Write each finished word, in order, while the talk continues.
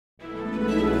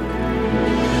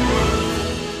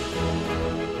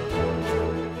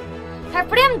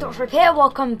SnakeDoctor here.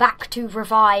 Welcome back to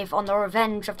Revive on the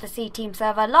Revenge of the C-Team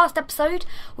server. Last episode,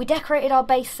 we decorated our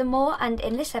base some more, and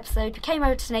in this episode, we came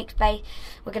over to Snake's base.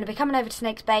 We're going to be coming over to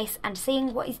Snake's base and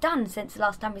seeing what he's done since the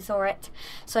last time we saw it.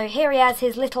 So here he has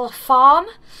his little farm,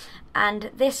 and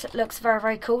this looks very,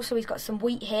 very cool. So he's got some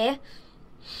wheat here.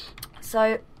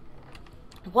 So,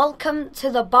 welcome to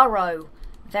the burrow.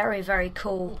 Very, very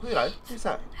cool. Oh, hello, who's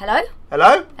that? Hello?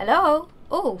 Hello? Hello?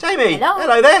 Oh, Jamie! Hello.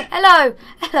 Hello there! Hello!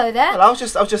 Hello there! Hello, I was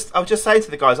just saying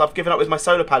to the guys, I've given up with my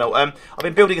solar panel. I've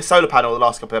been building a solar panel the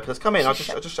last couple of episodes. Come in, I'll just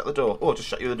shut the door. Oh, I'll just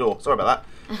shut you the door. Sorry about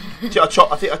that.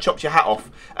 I think I chopped your hat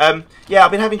off. Yeah,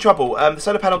 I've been having trouble. The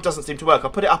solar panel doesn't seem to work. I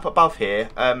put it up above here,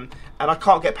 and I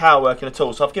can't get power working at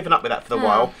all, so I've given up with that for a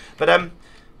while. But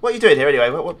what are you doing here anyway?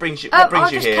 What brings you here?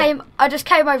 I just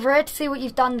came over here to see what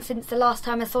you've done since the last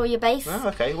time I saw your base. Oh,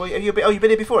 okay. Well, you've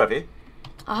been here before, have you?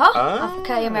 I've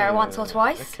cut your mirror once or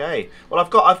twice. Okay. Well, I've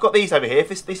got these over here.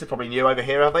 These are probably new over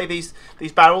here, are they? These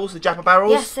barrels, the Jappa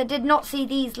barrels. Yes, I did not see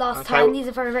these last time. These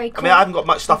are very, very cool. I mean, I haven't got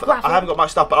much stuff. I haven't got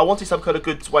much stuff, but I wanted some kind of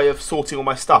good way of sorting all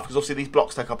my stuff because obviously these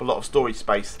blocks take up a lot of storage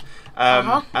space,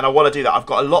 and I want to do that. I've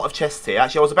got a lot of chests here.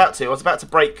 Actually, I was about to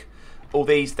break all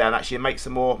these down actually and make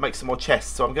some more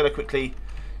chests. So I'm going to quickly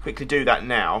do that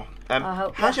now.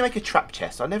 How do you make a trap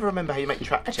chest? I never remember how you make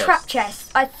trap chests. A trap chest.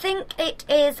 I think it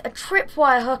is a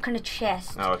tripwire hook and a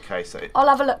chest. Oh, okay. So I'll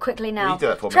have a look quickly now. Will you do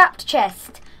that for me? Trapped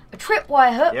chest. A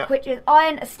tripwire hook, which is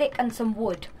iron, a stick, and some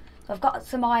wood. So I've got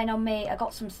some iron on me. I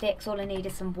got some sticks. All I need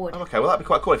is some wood. Oh, okay. Well, that'd be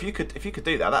quite cool if you could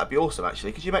do that. That'd be awesome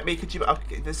actually.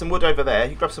 There's some wood over there.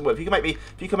 You grab some wood. If you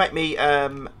can make me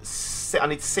I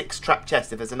need 6 trap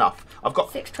chests if there's enough. I've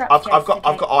got 6 trap chests. I've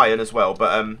got iron as well,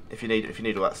 but if you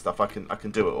need all that stuff, I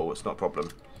can do it all. It's not a problem.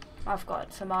 I've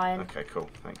got some iron. Okay, cool.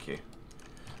 Thank you.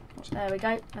 There we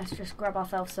go. Let's just grab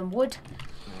ourselves some wood.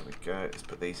 There we go. Let's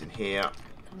put these in here.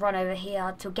 Run over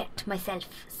here to get myself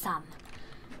some.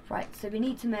 Right, so we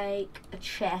need to make a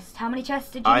chest. How many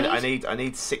chests did you need? I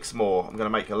need 6 more. I'm going to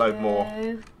make a load more.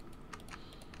 I'm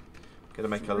going to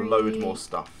make a load more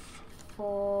stuff.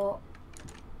 4,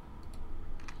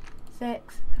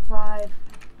 6, 5,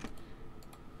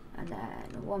 and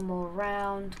then one more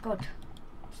round. God,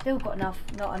 still got not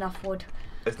enough wood.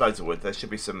 There's loads of wood. There should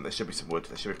be some wood.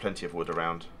 There should be plenty of wood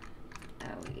around.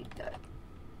 There we go.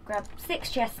 Grab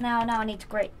 6 chests now. Now I need to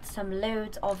create some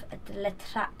loads of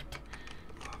trapped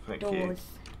doors.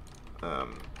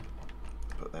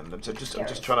 Put them. So I'm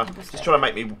just trying to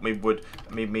make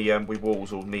me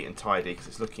walls all neat and tidy because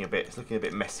it's looking a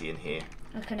bit messy in here.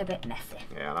 Looking a bit messy.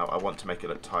 Yeah, and I want to make it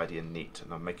look tidy and neat,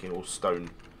 and I'm making all stone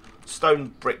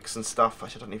bricks and stuff.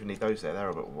 Actually, I don't even need those there. They're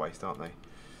a bit of a waste, aren't they?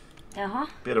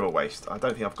 Bit of a waste. I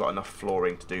don't think I've got enough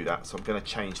flooring to do that, so I'm going to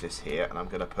change this here, and I'm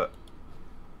going to put.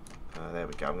 There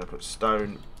we go. I'm going to put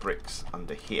stone bricks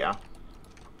under here.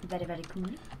 Very, very cool.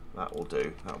 That will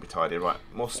do. That'll be tidy. Right,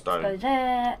 more stone. Go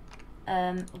there.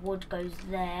 Wood goes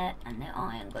there, and the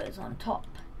iron goes on top.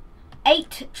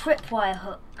 8 tripwire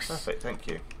hooks. Perfect. Thank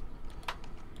you.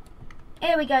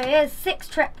 Here we go. Here's 6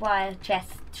 tripwire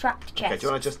trapped chests. Okay. Do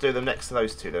you want to just do them next to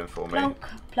those 2 then for me? Plonk,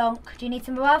 plonk. Do you need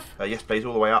some above? Yes, please.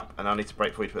 All the way up, and I need to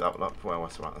break for you to put that up. Well,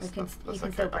 that's right. That's okay.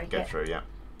 Still I break can go it. through. Yeah.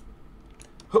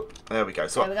 There we go.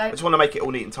 So there we go. I just want to make it all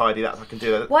neat and tidy. That I can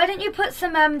do that. Why don't you put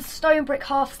some stone brick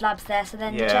half slabs there, so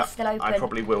then the chest's still open? I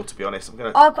probably will, to be honest.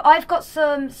 I've got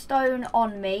some stone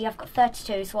on me. I've got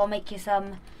 32, so I'll make you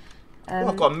some.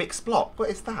 I've got a mixed block. What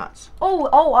is that?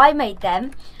 Oh, I made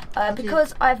them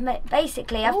because I've got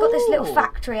this little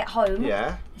factory at home.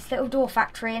 Yeah. This little door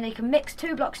factory, and you can mix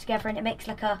 2 blocks together, and it makes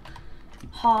like a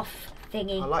half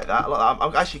thingy. I like that. I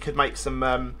actually could make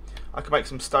some. I could make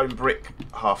some stone brick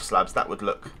half slabs. That would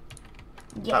look.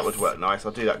 Yes. That would work nice.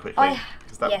 I'll do that quickly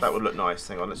because that would look nice.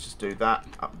 Hang on, let's just do that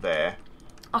up there.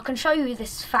 I can show you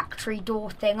this factory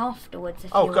door thing afterwards.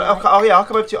 If you like. Oh yeah, I'll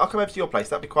come over to your place.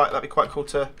 That'd be quite cool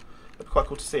to. That'd be quite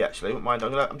cool to see actually. Wouldn't mind.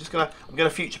 I'm gonna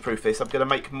future-proof this. I'm gonna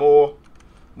make more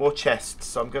chests.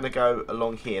 So I'm gonna go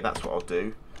along here. That's what I'll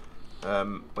do.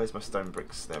 Where's my stone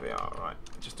bricks? There we are. Right,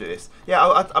 just do this. Yeah,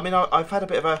 I've had a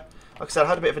bit of a. Like I said, I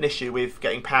had a bit of an issue with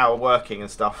getting power working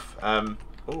and stuff.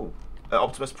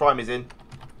 Optimus Prime is in.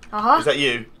 Is that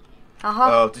you?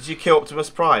 Oh, did you kill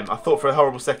Optimus Prime? I thought for a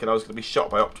horrible second I was going to be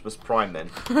shot by Optimus Prime then.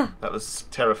 That was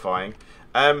terrifying.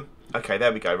 Okay,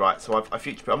 there we go. Right, so I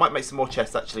future-proof. I might make some more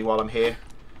chests actually while I'm here.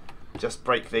 Just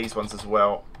break these ones as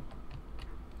well.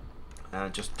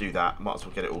 And just do that. Might as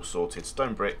well get it all sorted.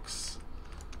 Stone bricks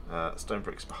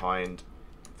behind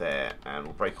there. And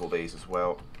we'll break all these as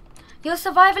well. Your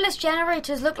survivalist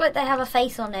generators look like they have a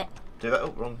face on it. Do that? Oh,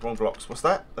 wrong blocks. What's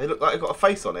that? They look like they've got a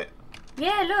face on it.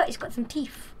 Yeah, look, it's got some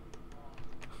teeth.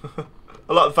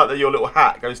 I like the fact that your little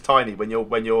hat goes tiny when you're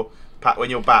bat. When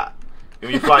you're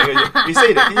flying. You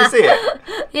seen it? Did you see it?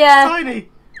 Yeah. It's tiny.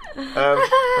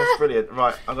 That's brilliant.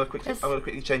 Right, I'm gonna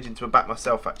quickly change into a bat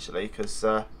myself actually, because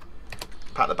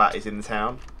Pat the Bat is in the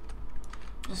town.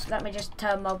 Let me just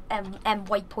turn my M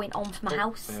waypoint on for my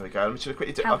house. There we go. I'm just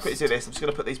gonna I'll quickly do this. I'm just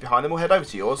gonna put these behind, then we'll head over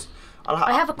to yours.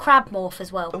 I have a crab morph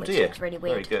as well, which looks really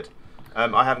weird. Very good.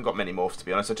 I haven't got many morphs to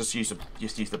be honest. I just use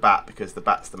the bat because the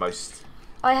bat's the most.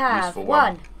 I have useful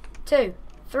 1, 2,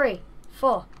 3,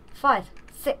 4, 5,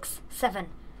 6, 7,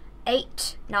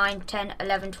 8, 9, 10,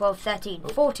 11, 12, 13,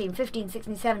 14, 15,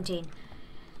 16, 17.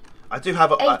 I do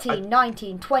have 18,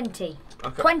 19, 20.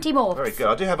 Okay. 20 morphs. Very good.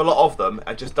 I do have a lot of them.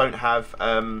 I just don't have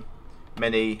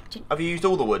many. Have you used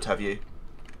all the wood? Have you?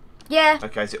 Yeah.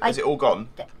 Okay. Is it all gone?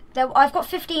 I've got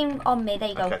 15 on me. There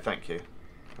you go. Okay. Thank you.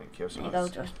 Thank you. There you go.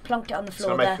 Just plunked it on the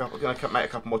floor. So we're going to make a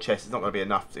couple more chests. It's not going to be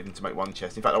enough even to make one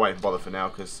chest. In fact, I won't even bother for now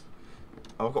because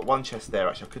I've got one chest there.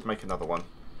 Actually, I could make another one.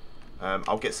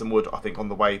 I'll get some wood. I think on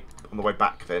the way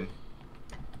back then.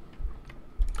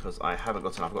 Because I haven't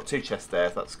got enough. I've got 2 chests there.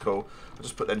 So that's cool. I'll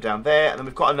just put them down there, and then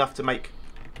we've got enough to make.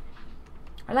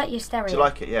 I like your stereo. Do you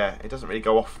like it? Yeah. It doesn't really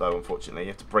go off though. Unfortunately, you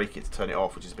have to break it to turn it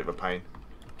off, which is a bit of a pain.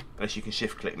 Unless you can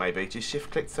shift click maybe. Do you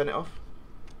shift click to turn it off?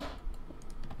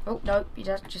 Oh no, you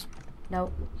just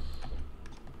no.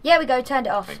 Yeah, we go. Turned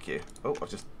it off. Thank you. Oh, I've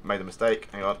just made a mistake.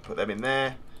 Hang on. Put them in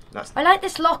there. I like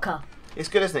this locker. It's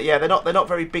good, isn't it? Yeah, they're not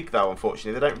very big though.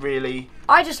 Unfortunately, they don't really.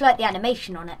 I just like the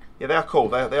animation on it. Yeah, they are cool.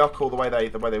 They are cool the way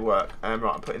they work. Right,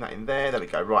 I'm putting that in there. There we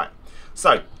go. Right.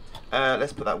 So,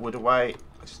 let's put that wood away.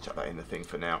 Let's just chuck that in the thing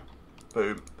for now.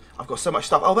 Boom. I've got so much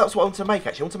stuff. Oh, that's what I want to make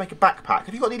actually. I want to make a backpack.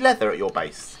 Have you got any leather at your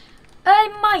base? I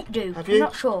might do. Have you? I'm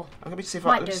not sure. I'm going to see if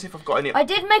I've got any. I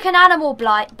did make an animal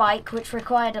bike which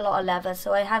required a lot of leather,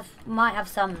 so might have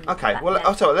some. Okay. Well,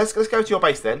 I'll tell you. Let's go to your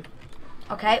base then.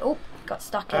 Okay. Oh, got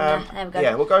stuck in there. There we go.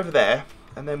 Yeah, we'll go over there,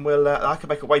 and then we'll. I can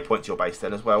make a waypoint to your base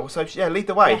then as well. So yeah, lead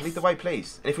the way. Yes. Lead the way,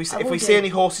 please. And if we see any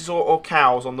horses or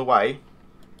cows on the way.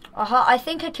 I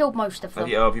think I killed most of them.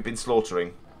 Have you been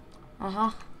slaughtering?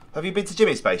 Have you been to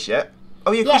Jimmy's base yet?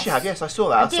 Oh yeah, of course you have. Yes, I saw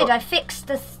that. I fixed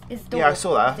his door. Yeah, I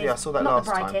saw that. Yeah, I saw that not last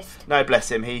the brightest. time. No,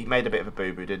 bless him. He made a bit of a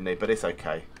boo-boo, didn't he? But it's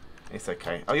okay. It's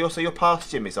okay. Oh, you're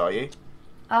past Jimmy's, are you?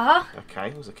 Okay.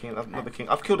 It was a king. Another king.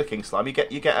 I've killed a king slime. Do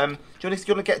you want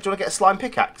to get a slime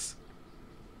pickaxe?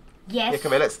 Yes. Yeah,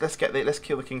 come here. Let's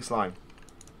kill the king slime.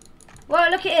 Well,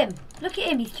 look at him. Look at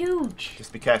him. He's huge.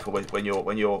 Just be careful when you're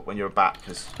a bat,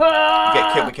 because you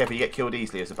get killed. Be careful. You get killed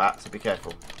easily as a bat, so be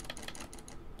careful.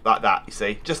 Like that, you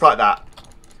see, just like that.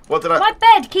 What did I? My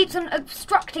bed keeps on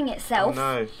obstructing itself.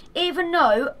 Oh, no. Even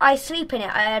though I sleep in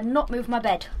it, I had not moved my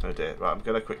bed. Oh dear. Right, I'm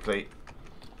gonna quickly.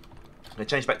 I'm gonna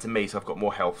change back to me, so I've got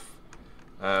more health.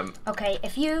 Okay,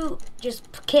 if you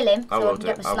just kill him, so I can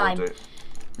get my slime. I will do.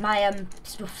 My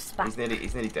stuff's back. He's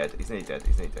nearly dead. He's nearly dead.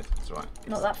 That's right.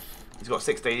 Not that. He's got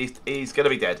 16. He's gonna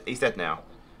be dead. He's dead now.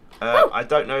 I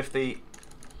don't know if the.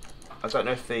 Oh,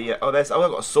 I've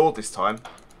got a sword this time.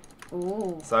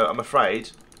 Ooh. So I'm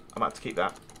afraid I might have to keep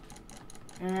that.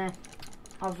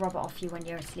 I'll rub it off you when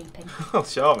you're sleeping. Oh,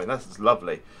 charming! That's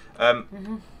lovely.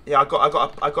 Yeah, I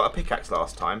got a pickaxe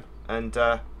last time, and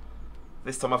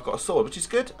this time I've got a sword, which is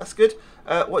good. That's good.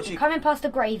 What you coming past the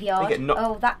graveyard?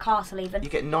 That castle even. You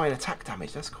get 9 attack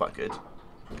damage. That's quite good.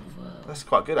 That's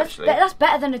quite good actually. That's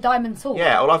better than a diamond sword.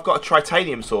 Yeah. Well, I've got a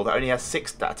tritanium sword that only has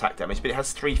 6 attack damage, but it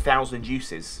has 3,000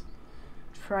 uses.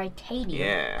 Tritanium.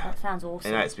 Yeah. That sounds awesome.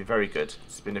 You know, it's been very good.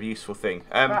 It's been a useful thing.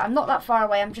 Right, I'm not that far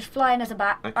away. I'm just flying as a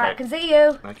bat. Okay. Right, I can see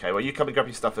you. Okay, well, you come and grab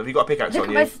your stuff. Have you got a pickaxe Look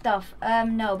on you? at my stuff.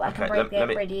 No, but I can break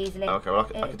it pretty easily. Okay, well,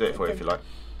 I can do it for you if you like.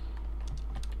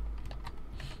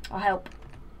 I'll help.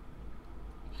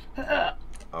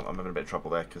 I'm having a bit of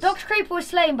trouble there. Dr. Creeper was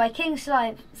slain by King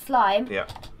Slime. Yeah.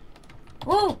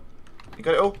 Woo! You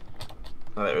got it all?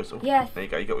 Oh, there it is. Yeah. There you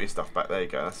go. You got all your stuff back. There you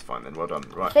go. That's fine then. Well done.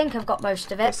 Right. I think I've got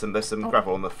most of it. There's some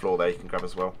gravel on the floor there. You can grab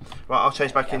as well. Right. I'll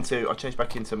change back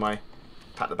into my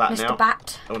Pat the Bat now. Mr.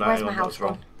 Bat. Oh no, where's my house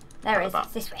wrong. There it is.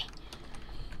 It's this way.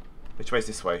 Which way's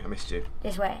this way? I missed you.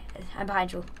 This way. I'm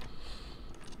behind you.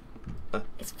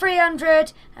 It's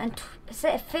 300 and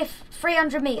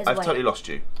 300 meters away. I've totally lost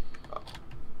you.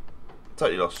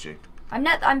 I'm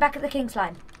back at the King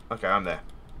Slime. Okay, I'm there.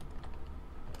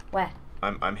 Where?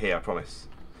 I'm here. I promise.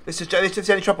 This is the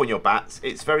only trouble on your bats.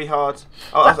 It's very hard.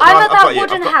 Oh, I'm at that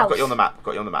wooden house. I've got you on the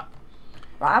map.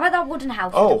 Right, I'm at that wooden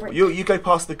house. Oh, you go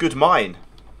past the good mine.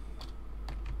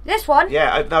 This one?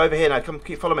 Yeah, no, over here now. Come,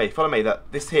 follow me.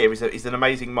 That this here is an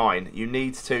amazing mine. You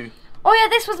need to. Oh yeah,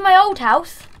 this was my old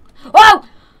house. Whoa!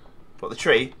 What, the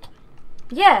tree?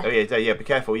 Yeah. Oh yeah. Be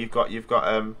careful. You've got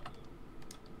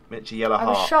Miniature yellow I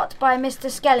heart. was shot by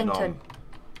Mr. Skellington.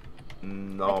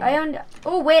 Nom. I owned.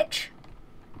 Oh, witch.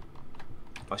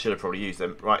 I should have probably used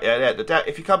them. Right, yeah.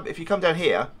 If you come down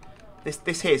here,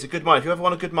 this here is a good mine. If you ever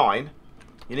want a good mine,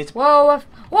 you need to. Whoa!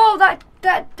 Whoa! That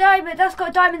diamond. That's got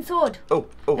a diamond sword. Oh.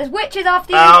 There's witches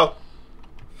after you. Ow!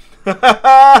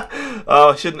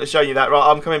 Oh, I shouldn't have shown you that.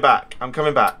 Right, I'm coming back.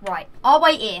 Right, I'll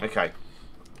wait here. Okay.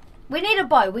 We need a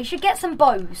bow. We should get some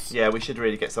bows. Yeah, we should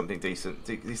really get something decent.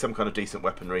 Some kind of decent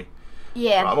weaponry.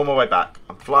 Yeah. Right, I'm on my way back.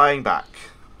 I'm flying back.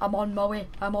 I'm on my way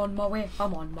back. I'm on my way.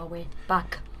 I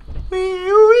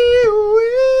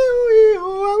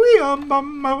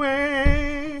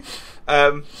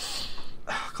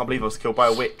can't believe I was killed by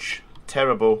a witch.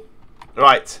 Terrible.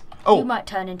 Right. Oh, You might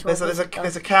turn into there's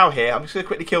a cow here. I'm just going to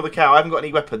quickly kill the cow. I haven't got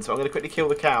any weapons, so I'm going to quickly kill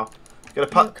the cow.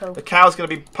 The cow's going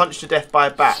to be punched to death by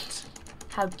a bat.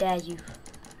 How dare you?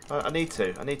 I need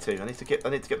to get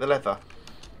the leather.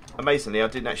 Amazingly, I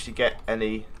didn't actually get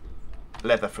any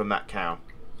leather from that cow.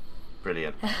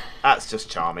 Brilliant. That's just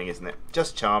charming, isn't it?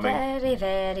 Just charming. Very,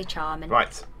 very charming.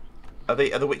 Right. Are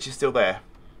the witches still there?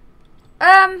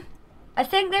 I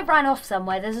think they ran off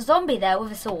somewhere. There's a zombie there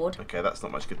with a sword. Okay, that's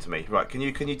not much good to me. Right, can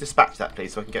you dispatch that,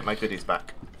 please, so I can get my goodies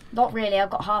back? Not really. I've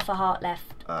got half a heart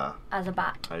left. As a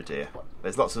bat. Oh dear.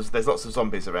 There's lots of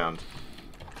zombies around.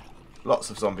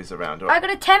 Lots of zombies around. I'm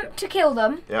gonna attempt to kill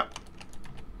them. Yeah.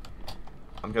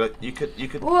 I'm gonna. You could.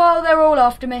 Whoa! They're all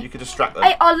after me. You could distract them.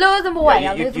 Hey, I'll lure them away.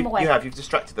 Yeah, I'll lure them away. You've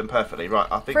distracted them perfectly. Right,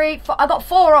 I think. 3, 4. I got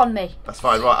 4 on me. That's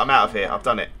fine. Right, I'm out of here. I've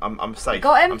done it. I'm safe.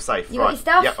 Got him? I'm safe. You right. got your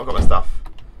stuff? Yep, I've got my stuff.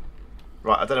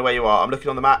 Right, I don't know where you are. I'm looking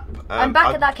on the map. I'm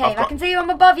back at that cave. I can see you.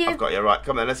 I'm above you. I've got you. Right,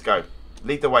 come on, let's go.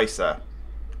 Lead the way, sir.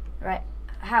 Right,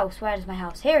 house. Where is my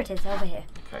house? Here it is. Over here.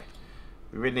 Okay.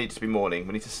 We really need it to be morning.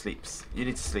 We need to sleep. You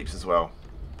need to sleep as well.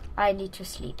 I need to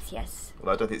sleep. Yes.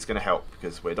 Well, I don't think it's going to help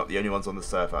because we're not the only ones on the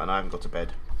server, and I haven't got to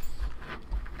bed.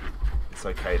 It's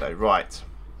okay though. Right.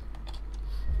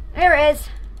 Here it is.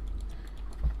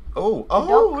 Oh!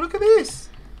 Look at this.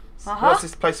 What's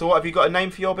this place? What have you got a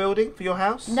name for your building? For your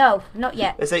house? No, not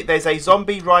yet. There's a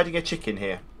zombie riding a chicken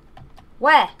here.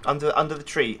 Where? Under the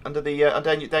tree. Under the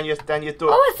down your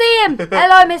door. Oh, I see him.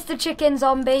 Hello, Mr. Chicken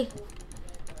Zombie.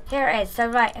 Here it is. So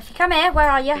right, if you come here, where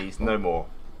are you? Please, no more.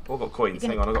 Oh, I've got coins.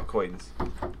 Hang on, I've got coins.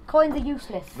 Coins are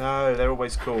useless. No, they're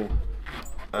always cool.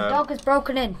 The dog has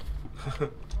broken in.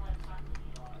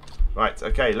 Right,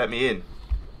 okay, let me in.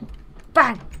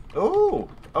 Bang. Oh,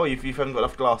 you haven't got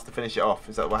enough glass to finish it off.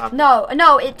 Is that what happened? No,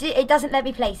 it doesn't let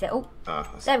me place it. Oh,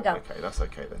 there we go. Okay, that's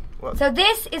okay then. What? So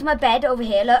this is my bed over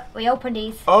here. Look, we open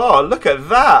these. Oh, look at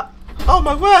that! Oh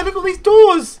my word! Look at all these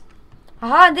doors.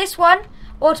 And this one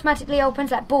automatically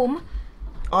opens like boom.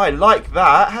 I like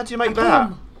that. How do you make that?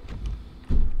 Boom.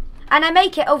 And I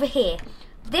make it over here.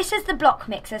 This is the block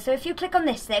mixer. So if you click on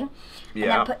this thing, and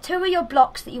then put 2 of your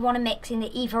blocks that you want to mix in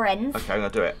the either ends. Okay, I'm gonna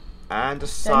do it. And a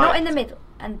side. So not in the middle.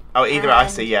 I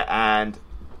see. Yeah, and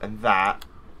that.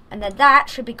 And then that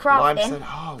should be crafting. Limestone.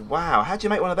 Oh wow! How do you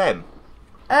make one of them?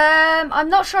 I'm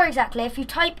not sure exactly. If you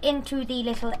type into the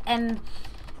little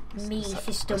me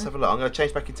system. Let's have a look. I'm gonna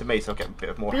change back into me, so I'll get a bit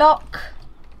of more. Block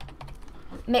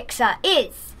mixer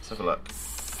is. Let's have a look.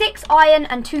 6 iron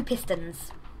and 2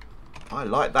 pistons. I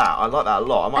like that. I like that a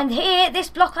lot. And here, this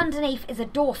block underneath is a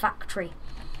door factory.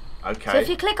 Okay. So if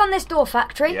you click on this door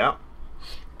factory,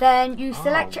 then you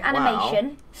select your animation.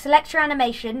 Wow. Select your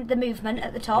animation, the movement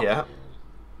at the top. Yeah.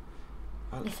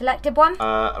 You selected one?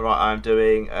 Right, I'm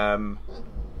doing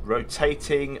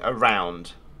rotating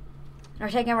around.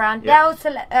 Rotating around. Yeah.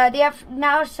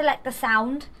 Now select the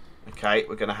sound. Okay,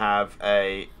 we're going to have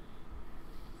a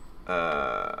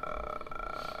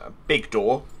big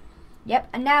door. Yep,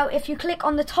 and now if you click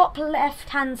on the top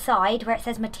left-hand side where it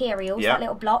says materials, that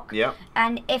little block,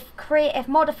 and if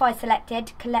modify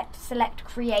selected, select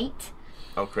create.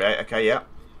 Oh, create. Okay, yeah.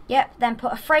 Yep. Then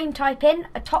put a frame type in,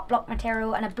 a top block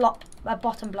material, and a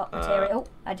bottom block material.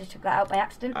 I just took that out by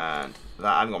accident. And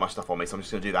that, I haven't got my stuff on me, so I'm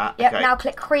just going to do that. Yep. Okay. Now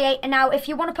click create, and now if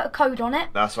you want to put a code on it.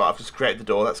 That's right. I've just created the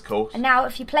door. That's cool. And now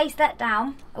if you place that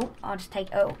down, I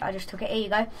just took it. Here you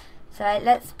go. So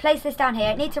let's place this down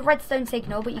here. It needs a redstone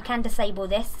signal, but you can disable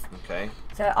this. Okay.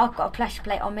 So I've got a pressure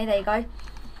plate on me. There you go.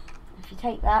 If you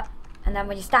take that, and then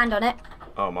when you stand on it,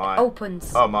 oh my, it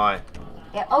opens. Oh my.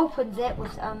 It opens it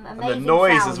with amazing and the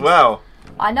noise sounds. as well.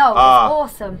 I know. It's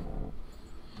awesome.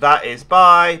 That is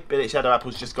bye. Billy Shadow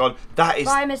Apple's just gone. That is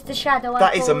bye, Mr. Shadow Apple.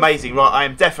 That is amazing. Right, I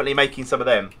am definitely making some of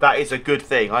them. That is a good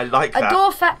thing. I like that. A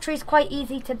door factory is quite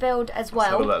easy to build as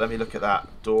well. Let me look at that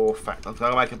door factory. I'm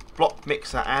going to make a block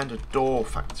mixer and a door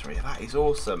factory. That is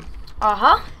awesome.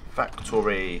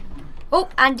 Factory. Oh,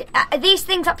 and these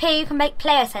things up here you can make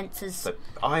player sensors. So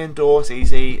iron doors,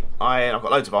 easy. Iron, I've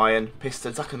got loads of iron.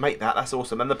 Pistons, I can make that. That's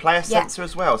awesome. And the player sensor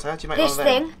as well. So how do you make this one of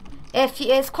them? thing?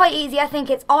 It's quite easy. I think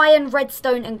it's iron,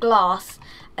 redstone, and glass,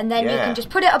 and then you can just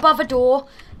put it above a door,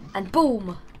 and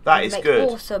boom. That is good.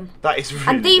 Awesome. That is really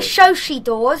And these good. Shoshi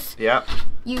doors. Yeah.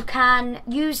 You can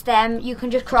use them. You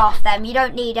can just craft them. You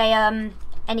don't need a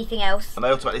anything else. And they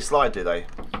automatically slide, do they?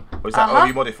 Or is that? Oh,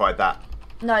 you modified that?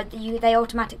 No, they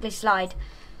automatically slide.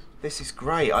 This is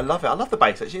great. I love it. I love the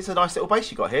base. Actually, it's a nice little base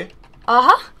you got here.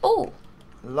 Oh.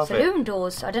 Love it. Saloon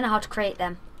doors. I don't know how to create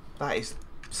them. That is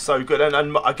so good.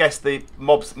 And I guess the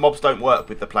mobs don't work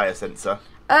with the player sensor.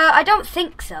 I don't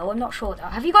think so. I'm not sure though.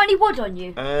 Have you got any wood on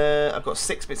you? I've got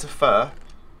 6 bits of fur.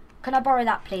 Can I borrow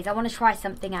that, please? I want to try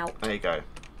something out. There you go.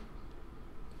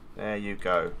 There you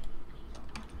go.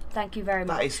 Thank you very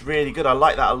much. That is really good. I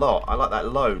like that a lot. I like that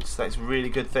loads. That's a really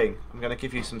good thing. I'm going to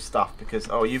give you some stuff because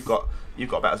you've got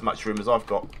about as much room as I've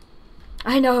got.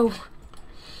 I know.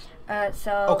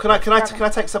 So. Oh, can I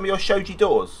take some of your shoji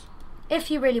doors?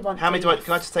 If you really want. How many do I?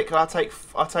 Can I just take? I'll take.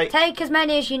 Take as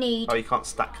many as you need. Oh, you can't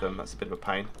stack them. That's a bit of a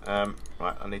pain.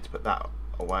 Right, I need to put that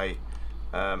away.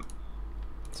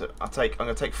 So I'm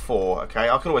going to take 4. Okay,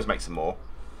 I can always make some more.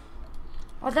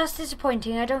 Oh, that's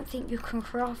disappointing. I don't think you can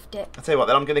craft it. I'll tell you what,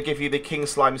 then I'm going to give you the King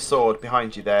Slime sword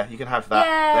behind you there. You can have that.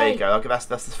 Yay. There you go. That's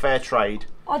the fair trade.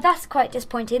 Oh, that's quite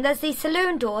disappointing. There's these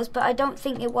saloon doors, but I don't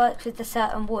think it works with the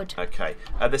certain wood. Okay.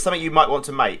 There's something you might want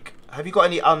to make. Have you got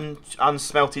any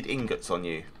unsmelted ingots on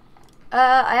you?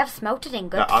 I have smelted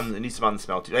ingots. No, you need some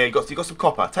unsmelted. Yeah, you got some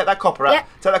copper. Take that copper out. Yep.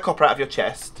 Take that copper out of your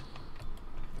chest.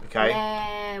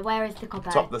 Okay. Where is the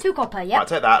copper? 2 copper. Yep. Right,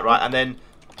 take that. Right, and then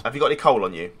have you got any coal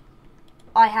on you?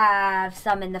 I have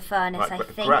some in the furnace. Right, I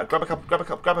think.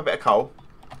 Grab a bit of coal.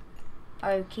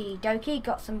 Okie dokie,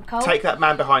 got some coal. Take that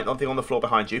man on the floor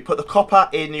behind you. Put the copper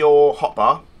in your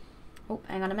hotbar. Oh,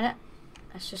 hang on a minute.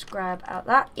 Let's just grab out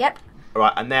that. Yep. All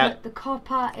right, and now put the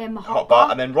copper in my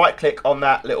hotbar, and then right click on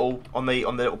that little on the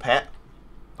little pet,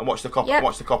 and watch the copper. Yep.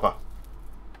 Watch the copper.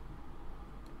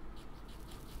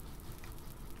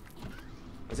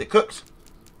 Is it cooked?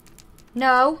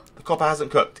 No. The copper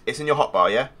hasn't cooked. It's in your hotbar,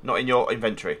 yeah? Not in your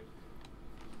inventory.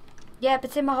 Yeah, but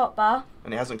it's in my hotbar.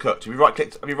 And it hasn't cooked. Have you right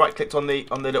clicked on the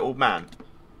little man?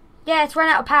 Yeah, it's run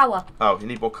out of power. Oh, you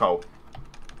need more coal.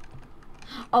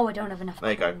 Oh, I don't have enough.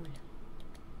 There you go.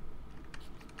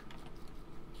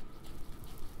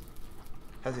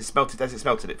 Has it smelted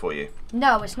it for you?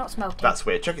 No, it's not smelting. That's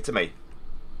weird. Chuck it to me.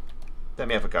 Let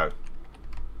me have a go.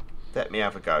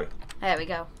 There we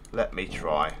go. Let me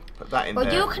try. Put that in there.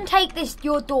 Well, you can take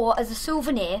your door as a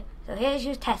souvenir. So here's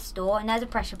your test door, and there's a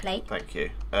pressure plate. Thank you.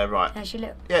 Right. There's your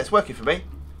little... Yeah, it's working for me.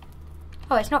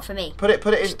 Oh, it's not for me. Put it in.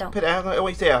 Put it out.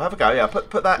 Always do. Have a go. Yeah.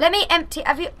 Put that. Let me empty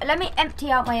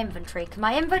out my inventory because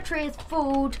my inventory is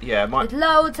full. Yeah, with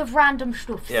loads of random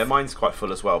stuff. Yeah, mine's quite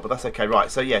full as well, but that's okay. Right.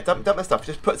 So yeah, dump that stuff.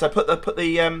 Just put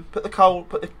the coal,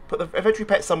 put the inventory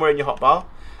pet somewhere in your hotbar,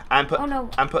 and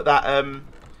put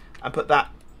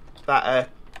that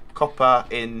copper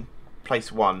in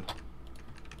place 1.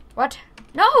 What?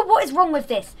 No, what is wrong with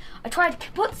this? I tried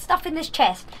to put stuff in this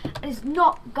chest and it's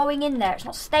not going in there. It's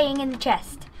not staying in the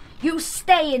chest. You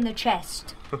stay in the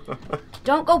chest.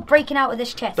 Don't go breaking out of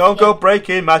this chest. Don't go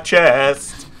breaking my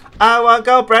chest. I won't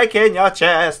go breaking your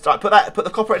chest. Right, put the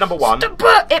copper at number 1.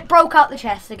 It broke out the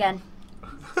chest again.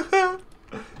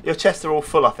 Your chests are all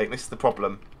full, I think. This is the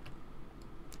problem.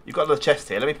 You've got another chest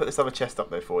here. Let me put this other chest up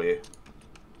there for you.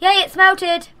 Yay, it's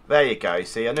melted. There you go.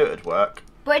 See, I knew it would work.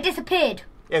 But it disappeared.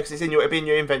 Yeah, because it'll be in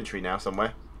your inventory now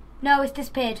somewhere. No, it's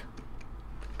disappeared.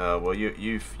 Oh well,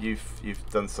 you've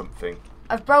done something.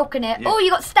 I've broken it. Oh, you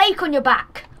got steak on your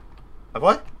back. Have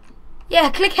I?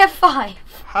 Yeah, click F5.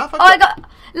 Have I? I got.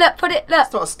 Look, put it. Look.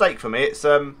 It's not a steak for me. It's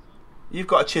you've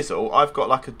got a chisel. I've got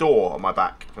like a door on my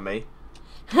back for me.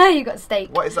 You got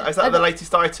steak. What is that? Is that the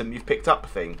latest item you've picked up?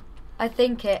 Thing. I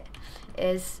think it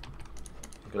is.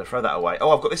 I'm gonna throw that away.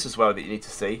 Oh, I've got this as well that you need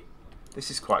to see. This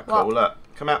is quite cool. What? Look,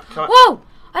 come out. Whoa!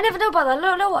 I never know about that.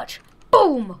 Look, watch.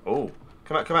 Boom! Oh,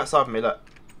 come outside of me. Look.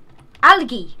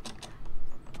 Algae.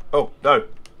 Oh no,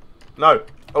 no!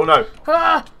 Oh no!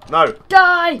 Ah, no!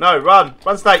 Die! No! Run!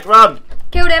 Run, snake! Run!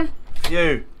 Killed him.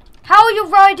 You. How are you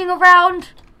riding around?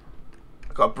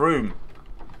 I got a broom.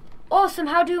 Awesome.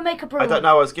 How do you make a broom? I don't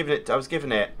know. I was given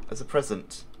it as a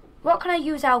present. What can I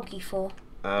use algae for?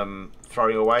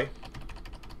 Throwing away.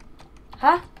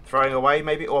 Huh? Throwing away,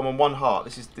 maybe. Oh, I'm on 1 heart.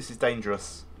 This is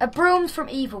dangerous. A broom's from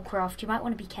Evilcraft. You might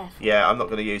want to be careful. Yeah, I'm not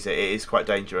going to use it. It is quite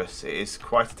dangerous. It is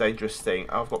quite a dangerous thing.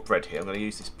 Oh, I've got bread here. I'm going to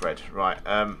use this bread. Right.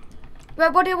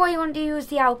 Right, what do you want to use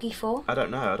the algae for? I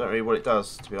don't know. I don't really what it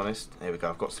does, to be honest. Here we go.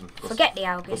 I've got some. Forget the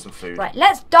algae. Got some food. Right,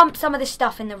 let's dump some of this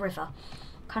stuff in the river.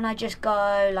 Can I just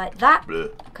go like that?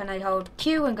 Bleh. Can I hold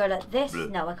Q and go like this? Bleh.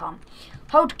 No, I can't.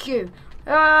 Hold Q.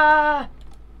 Did I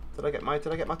get my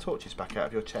torches back out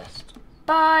of your chest?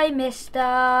 Bye,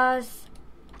 misters.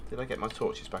 Did I get my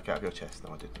torches back out of your chest?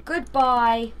 No, I didn't.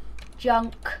 Goodbye,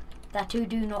 junk that you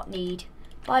do not need.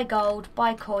 Buy gold,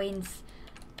 buy coins,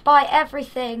 buy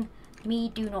everything me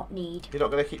do not need. You're not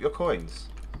going to keep your coins?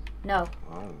 No.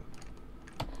 Oh.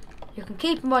 You can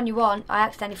keep them when you want. I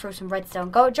accidentally threw some redstone.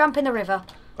 Go jump in the river.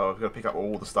 Oh, I've got to pick up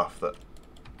all the stuff that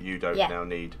you don't now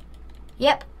need.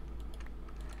 Yep.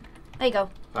 There you go.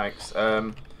 Thanks.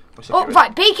 Oh,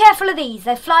 right. Be careful of these.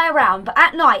 They fly around, but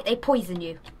at night they poison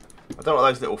you. I don't know what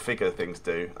those little figure things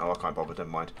do. Oh, I can't bother. Never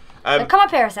mind. So come up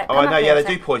here a sec. Oh, I know. Yeah, they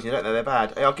do poison you, don't they? They're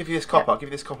bad. Hey, I'll give you this copper. Yep. I'll give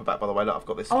you this copper back. By the way, look, I've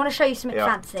got this. I want to show you something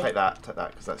fancy. Take that,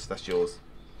 because that's yours.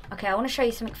 Okay, I want to show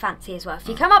you something fancy as well. If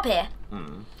you come up here,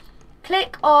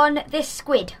 click on this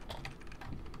squid.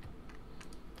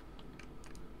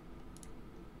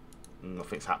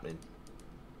 Nothing's happening.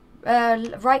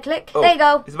 Right click. Oh, there you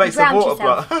go. It's made some water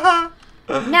blood.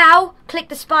 Now click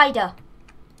the spider.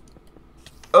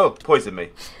 Oh, poison me.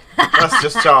 That's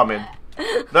just charming.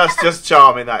 That's just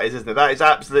charming, that is, isn't it? That is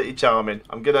absolutely charming.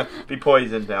 I'm going to be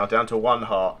poisoned now, down to 1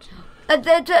 heart.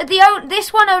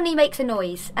 This one only makes a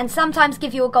noise, and sometimes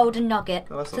give you a golden nugget.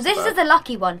 Oh, so this is a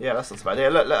lucky one. Yeah, that's not so bad. Yeah,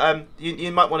 look,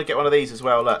 you might want to get one of these as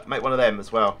well. Look, make one of them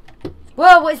as well.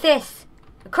 Whoa, what is this?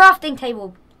 A crafting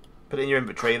table. Put it in your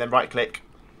inventory, and then right-click.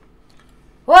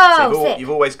 Whoa, so you've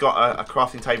always got a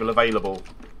crafting table available.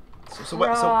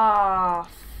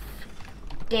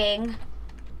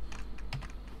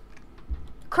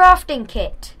 Crafting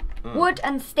kit. Wood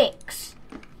and sticks.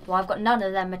 Well, I've got none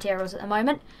of them materials at the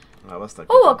moment. Oh, that's no good.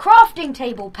 Oh, a crafting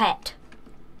table pet.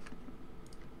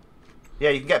 Yeah,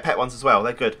 you can get pet ones as well.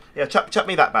 They're good. Yeah, chuck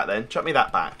me that back then. Chuck me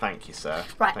that back. Thank you, sir.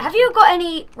 Right, have you got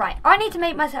any... Right, I need to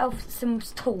make myself some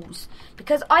tools.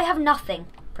 Because I have nothing,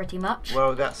 pretty much.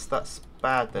 Well, that's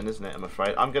bad then, isn't it, I'm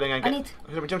afraid. I'm going to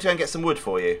go and get some wood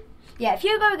for you. Yeah, if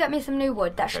you go get me some new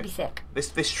wood, that should be sick.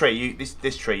 This tree, you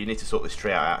need to sort this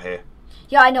tree out here.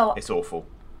 Yeah, I know. It's awful.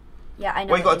 Yeah, I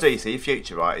know. What you got to do, see, in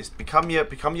future, right, is become your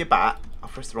bat. I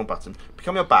pressed the wrong button.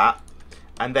 Become your bat,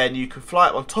 and then you can fly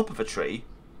it on top of a tree,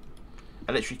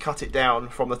 and literally cut it down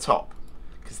from the top.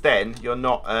 Because then you're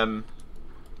not gonna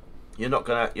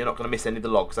miss any of the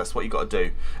logs. That's what you got to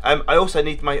do. I also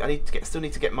still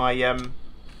need to get my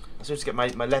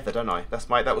leather, don't I?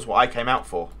 That was what I came out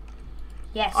for.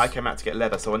 Yes. I came out to get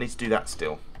leather, so I need to do that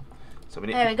still. So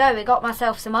there we go. We got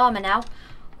myself some armour now.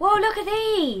 Whoa! Look at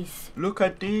these. Look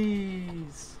at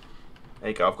these. There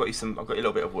you go. I've got you a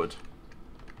little bit of wood.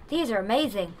 These are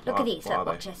amazing. Look at these. Look,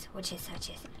 watch this.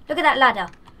 Look at that ladder.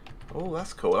 Oh,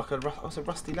 that's cool. Like a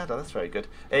rusty ladder. That's very good.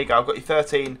 There you go. I've got you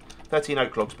 13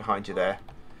 oak logs behind you there.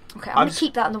 Okay, I'm going to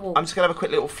keep that on the wall. I'm just going to have a quick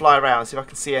little fly around and see if I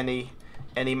can see any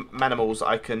manimals that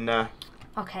I can...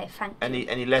 okay, thank you.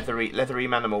 Any leathery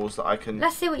manimals that I can...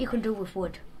 Let's see what you can do with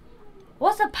wood.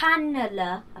 What's a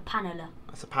paneler? A paneler.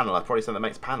 That's a paneler. Probably something that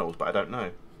makes panels, but I don't know.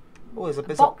 Oh, there's a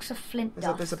box of flint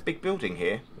dust. There's a big building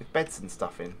here with beds and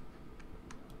stuff in.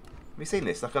 Have you seen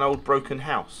this? Like an old broken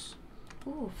house.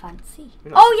 Ooh, fancy.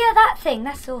 Oh yeah, that thing.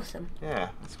 That's awesome. Yeah,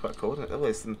 that's quite cool, isn't it? Oh,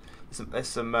 there's some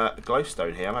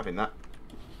glowstone here. I'm having that.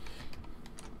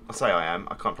 I say I am.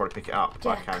 I can't probably pick it up,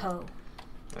 but I can.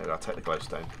 There we go. I'll take the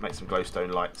glowstone. Make some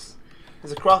glowstone lights.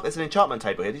 There's an enchantment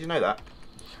table here. Did you know that?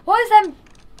 What is them?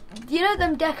 You know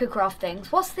them deco craft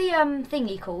things? What's the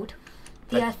thingy called?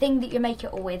 The thing that you make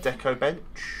it all with. Deco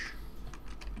bench.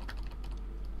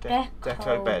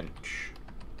 Deco bench.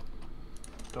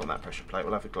 Don't want that pressure plate.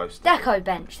 We'll have a glowstone. Deco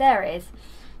bench. There it is.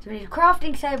 So we need a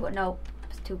crafting table. No,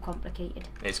 it's too complicated.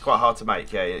 It's quite hard to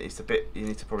make. Yeah, it's a bit. You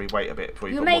need to probably wait a bit before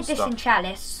you. You made this in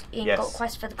chalice. You got a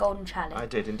quest for the golden chalice. I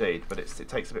did indeed, but it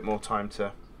takes a bit more time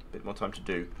to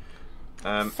do.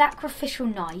 Sacrificial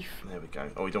knife. There we go.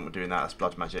 Oh, we don't want doing that. That's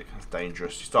blood magic. That's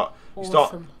dangerous. You start Oh,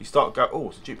 it's a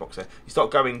jukebox there. You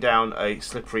start going down a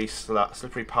slippery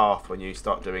path when you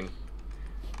start doing.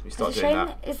 You start doing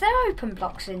that. Is there open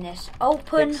blocks in this?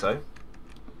 Open. I think so.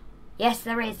 Yes,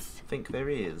 there is. I think there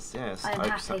is. Yes. I'm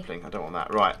happy. Sapling. I don't want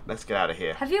that. Right. Let's get out of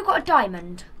here. Have you got a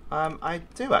diamond? I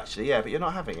do actually. Yeah, but you're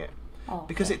not having it. Oh,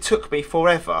 because it took me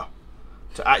forever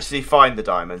to actually find the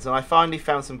diamonds, and I finally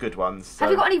found some good ones. So.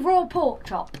 Have you got any raw pork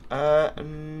chop? I've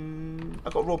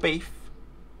got raw beef.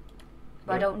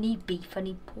 I don't need beef, I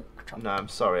need pork chop. No, I'm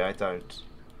sorry, I don't.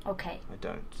 Okay. I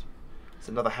don't. There's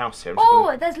another house here.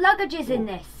 There's luggages in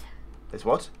this. There's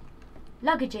what?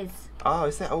 Luggages. Oh,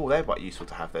 is that? Oh, they're quite useful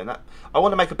to have then. I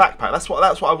want to make a backpack. That's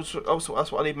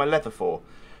what I need my leather for.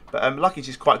 But luggage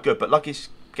is quite good. But luggage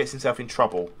gets himself in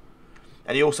trouble,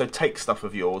 and he also takes stuff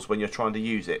of yours when you're trying to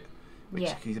use it. Which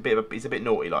he's a bit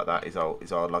naughty like that. Is our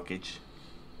luggage.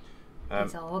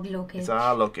 It's our luggage. It's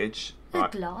our luggage. There's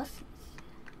Right. glass.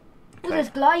 Okay. Oh, there's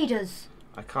gliders.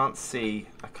 I can't see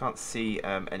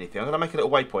anything. I'm going to make a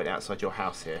little waypoint outside your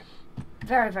house here.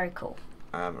 Very, very cool.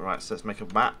 Right, so let's make a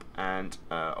map and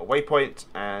a waypoint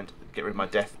and get rid of my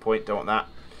death point. Don't want that.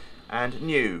 And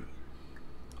new.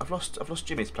 I've lost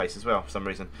Jimmy's place as well for some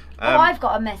reason. I've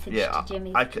got a message to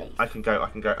Jimmy's place. I can go.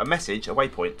 A message, a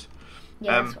waypoint.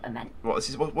 Yeah, that's what I meant.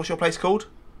 What's your place called?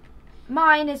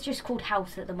 Mine is just called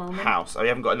House at the moment. House. Oh, you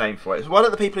haven't got a name for it. So why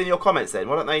don't the people in your comments then?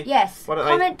 Why don't they? Yes.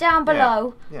 Comment down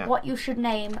below Yeah. what you should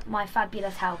name my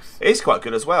fabulous house. It is quite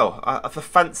good as well. The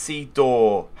fancy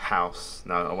door house.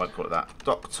 No, I won't call it that.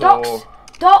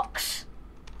 Docks.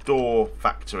 Door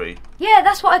factory. Yeah,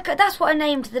 that's what I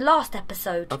named the last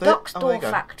episode. Oh, Docks there Door you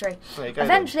go. Factory. There you go.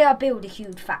 Eventually, I'll build a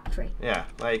huge factory. Yeah,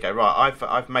 there you go. Right,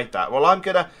 I've made that. Well, I'm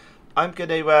gonna I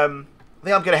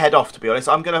think I'm gonna head off, to be honest.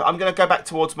 I'm gonna go back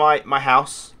towards my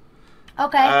house.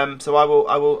 Okay. So I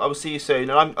will see you soon,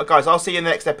 and guys, I'll see you in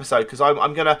the next episode because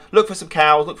I'm gonna look for some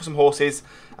cows, look for some horses,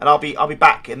 and I'll be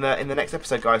back in the next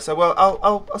episode, guys. So well,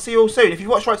 I'll see you all soon. If you've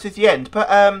watched right through to the end,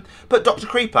 put Dr.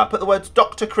 Creeper, put the words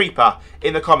Dr. Creeper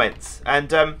in the comments,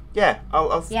 and yeah,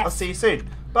 I'll see you soon.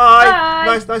 Bye.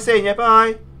 Bye. Nice seeing you.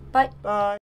 Bye. Bye. Bye.